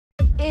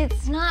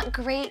It's not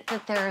great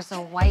that there's a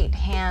white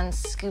hand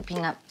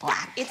scooping up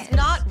black kids. It's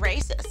not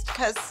racist,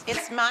 because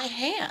it's my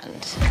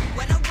hand.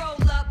 When I roll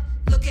up,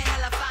 looking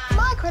hella fine.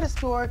 My credit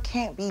score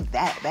can't be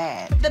that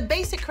bad. The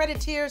basic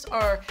credit tiers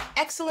are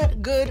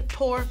excellent, good,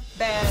 poor,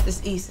 bad.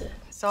 This Issa.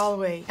 It's all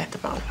the way at the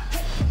bottom.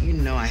 You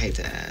know I hate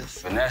to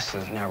ask.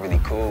 Vanessa's not really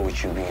cool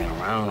with you being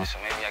around, so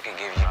maybe I could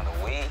give you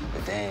another week,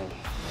 but then...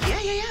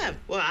 Yeah.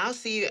 Well, I'll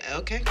see you,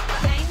 okay?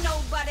 Ain't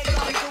nobody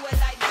gonna do it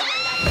like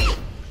me.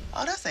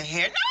 Oh, that's a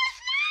hair. No,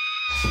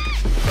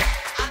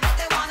 I bet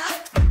they wanna,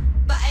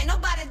 but ain't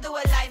nobody do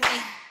it like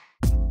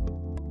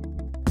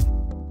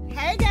me.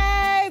 Hey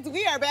guys,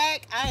 we are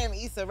back. I am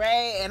Issa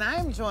Rae, and I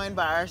am joined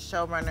by our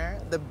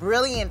showrunner, the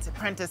brilliant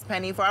Prentice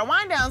Penny, for our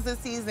wind downs this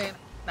season.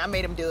 I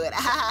made him do it.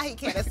 He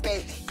can't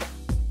escape.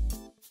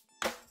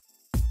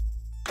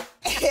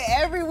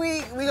 Every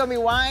week, we're gonna be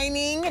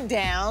winding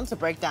down to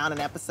break down an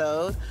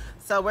episode.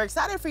 So we're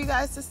excited for you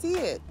guys to see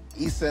it.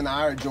 Issa and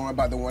I are joined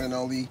by the one and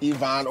only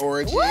Yvonne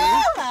Orji,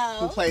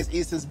 who plays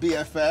Issa's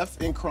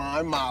BFF in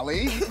crime,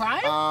 Molly.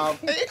 Crime?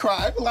 In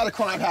crime, a lot of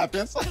crime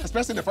happens,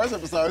 especially in the first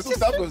episode. Some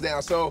stuff goes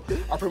down. So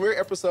our premiere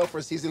episode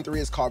for season 3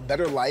 is called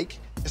Better Like.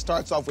 It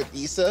starts off with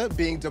Issa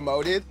being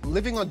demoted,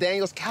 living on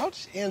Daniel's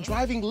couch, and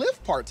driving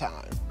Lyft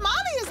part-time. Molly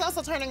is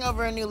also turning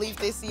over a new leaf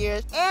this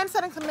year and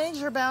setting some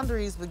major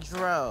boundaries with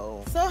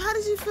Dro. So how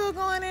did you feel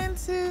going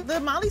into the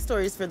Molly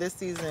stories for this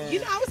season? You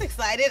know, I was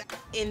excited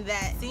in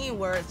that scene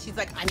where she's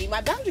like, I need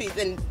my boundaries,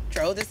 and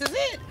Dro, this is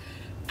it.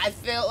 I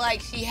felt like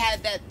she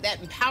had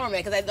that empowerment,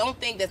 because I don't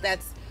think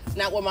that's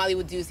not what Molly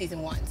would do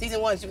season 1.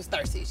 Season 1, she was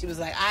thirsty. She was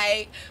like,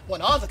 I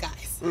want all the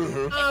guys.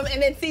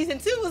 And then season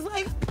 2 was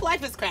like,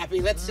 life is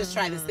crappy, let's just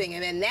try this thing.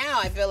 And then now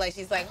I feel like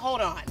she's like,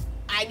 hold on,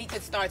 I need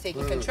to start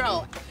taking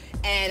control.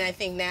 And I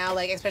think now,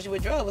 like, especially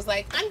with Dro, it was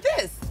like, I'm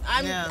this.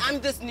 I'm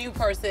this new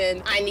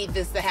person. I need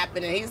this to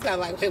happen. And he's kind of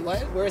like, wait, what?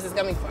 Where is this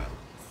coming from?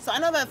 So I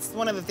know that's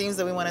one of the themes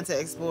that we wanted to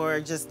explore,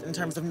 just in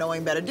terms of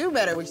knowing better, do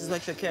better, which is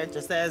what your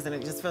character says, and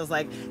it just feels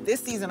like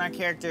this season our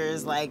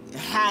characters like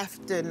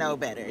have to know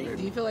better.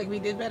 Do you feel like we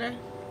did better?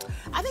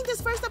 I think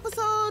this first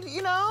episode,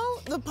 you know,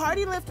 the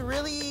party lift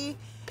really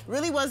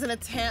was an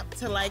attempt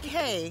to like,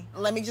 hey,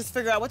 let me just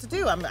figure out what to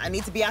do. I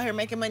need to be out here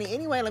making money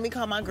anyway. Let me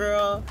call my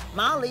girl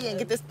Molly and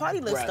get this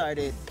party lift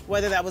started.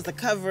 Whether that was the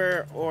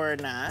cover or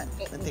not,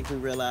 I think we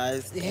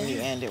realized in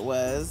the end it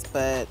was,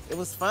 but it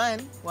was fun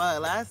while it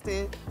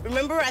lasted.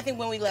 Remember, I think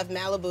when we left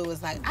Malibu, it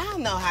was like, I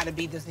don't know how to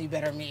be this new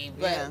better me,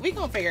 but we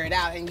gonna figure it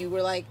out. And you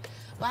were like,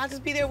 well, I'll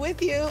just be there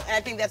with you. And I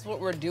think that's what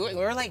we're doing.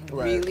 We're like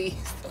really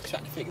still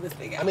trying to figure this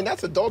thing out. I mean,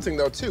 that's adulting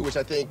though too, which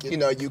I think, you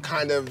know, you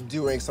kind of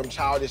doing some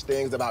childish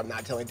things about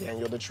not telling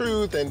Daniel the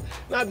truth and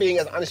not being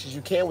as honest as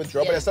you can with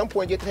Dro, but at some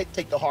point you have to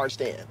take the hard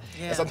stand.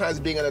 And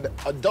sometimes being an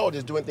adult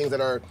is doing things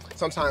that are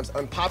sometimes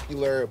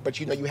unpopular, but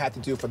you know you have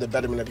to do for the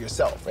betterment of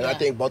yourself. And I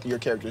think both of your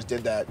characters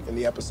did that in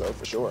the episode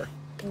for sure.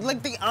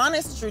 Like the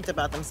honest truth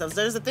about themselves.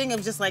 There's a thing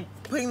of just like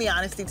putting the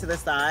honesty to the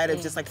side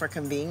of just like for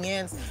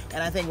convenience.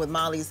 And I think with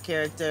Molly's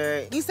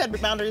character, you said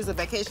boundaries with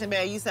vacation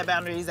bed, you said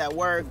boundaries at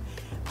work,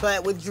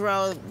 but with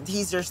Dro,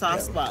 he's your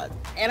soft spot.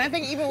 And I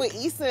think even with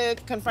Issa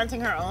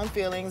confronting her own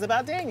feelings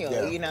about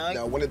Daniel, you know?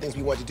 Now, one of the things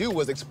we wanted to do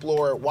was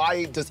explore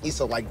why does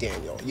Issa like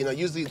Daniel? You know,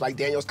 usually like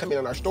Daniel's come in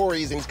on our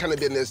stories and he's kind of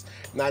been this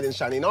knight in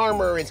shining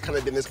armor, and he's kind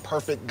of been this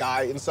perfect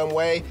guy in some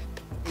way.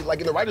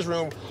 Like in the writer's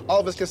room, all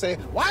of us can say,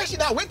 why is she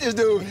not with this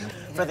dude?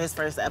 For this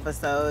first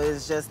episode,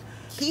 is just,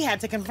 he had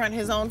to confront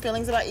his own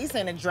feelings about Issa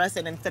and address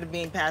it instead of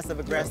being passive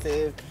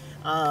aggressive.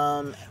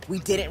 We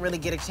didn't really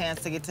get a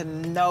chance to get to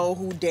know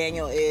who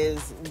Daniel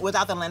is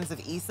without the lens of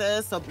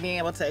Issa, so being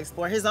able to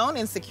explore his own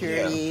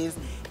insecurities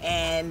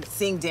and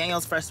seeing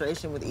Daniel's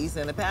frustration with Issa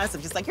in the past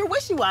of just like, you're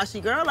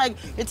wishy-washy, girl. Like,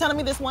 you're telling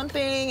me this one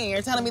thing and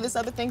you're telling me this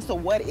other thing, so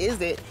what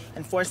is it?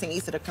 And forcing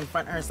Issa to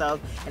confront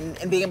herself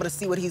and being able to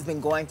see what he's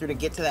been going through to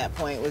get to that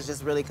point was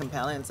just really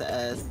compelling to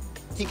us.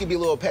 He could be a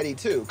little petty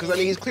too, because I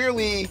mean, he's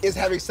clearly is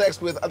having sex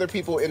with other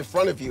people in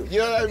front of you. You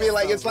know what I mean?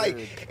 Like, it's like,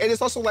 and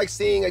it's also like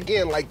seeing,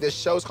 again, like this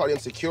show's called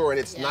Insecure, and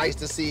it's nice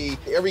to see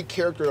every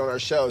character on our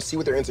show, see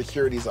what their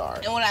insecurities are.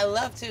 And what I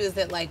love too is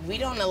that like, we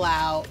don't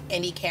allow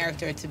any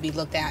character to be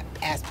looked at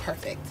as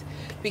perfect.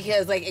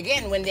 Because like,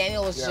 again, when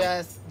Daniel was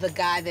just the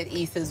guy that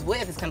Issa's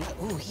with, it's kind of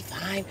like, ooh, he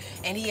fine,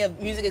 and he a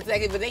music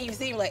executive, but then you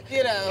see him like,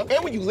 you know.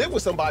 And when you live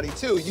with somebody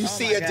too, you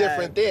see a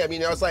different them. You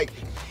know, it's like,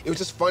 it was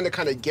just fun to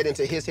kind of get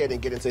into his head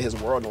and get into his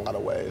world in a lot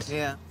of ways.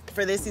 Yeah.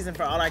 For this season,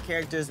 for all our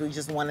characters, we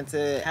just wanted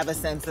to have a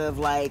sense of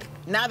like,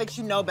 now that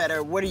you know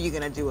better, what are you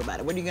gonna do about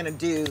it? What are you gonna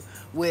do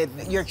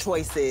with your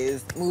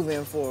choices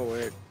moving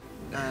forward?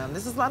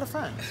 This is a lot of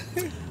fun.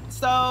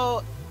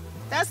 So,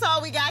 that's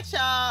all we got,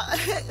 y'all.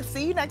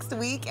 See you next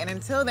week, and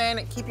until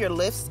then, keep your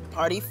lifts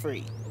party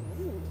free.